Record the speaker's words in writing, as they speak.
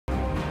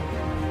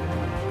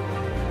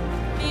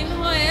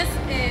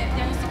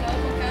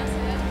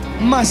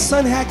My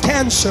son had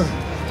cancer.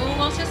 Un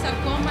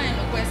osteosarcoma en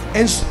los huesos.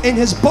 And in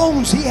his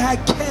bones, he had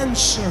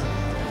cancer.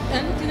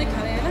 Él no tiene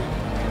cadera.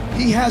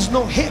 He has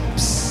no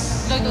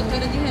hips. Los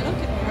doctores dijeron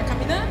que no va a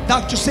caminar.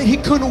 Doctor said he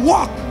couldn't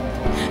walk.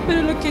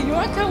 Pero lo que yo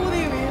acabo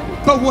de ver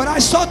But what I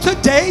saw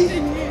today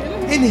en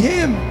él, in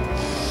him,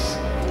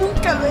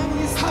 nunca lo he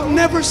visto. I've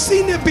never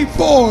seen it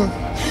before.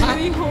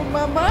 Me dijo,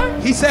 mamá,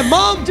 He said,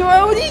 Mom, yo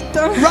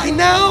ahorita right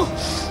now,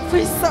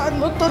 fui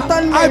sano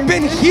totalmente. I've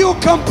been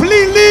healed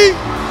completely.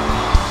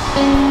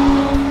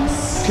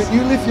 Can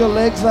you lift your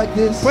legs like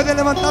this? Puede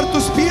levantar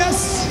tus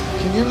pies.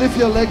 Can you lift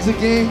your legs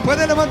again?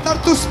 Puede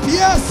levantar tus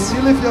pies. Can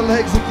you lift your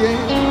legs again?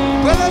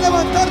 Puede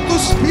levantar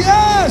tus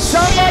pies.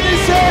 Somebody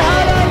say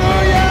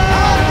hallelujah!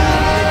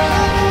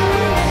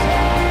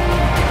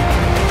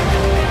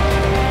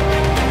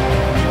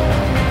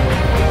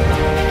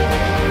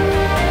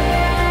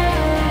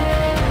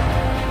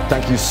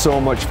 Thank you so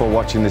much for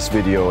watching this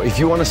video. If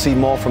you want to see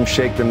more from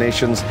Shake the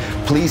Nations,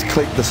 please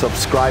click the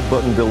subscribe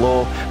button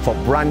below for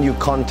brand new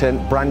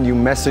content, brand new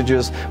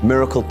messages,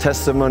 miracle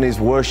testimonies,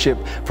 worship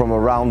from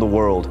around the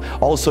world.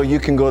 Also, you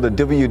can go to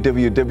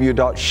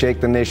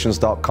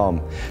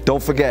www.shakethenations.com.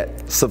 Don't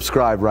forget,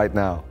 subscribe right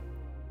now.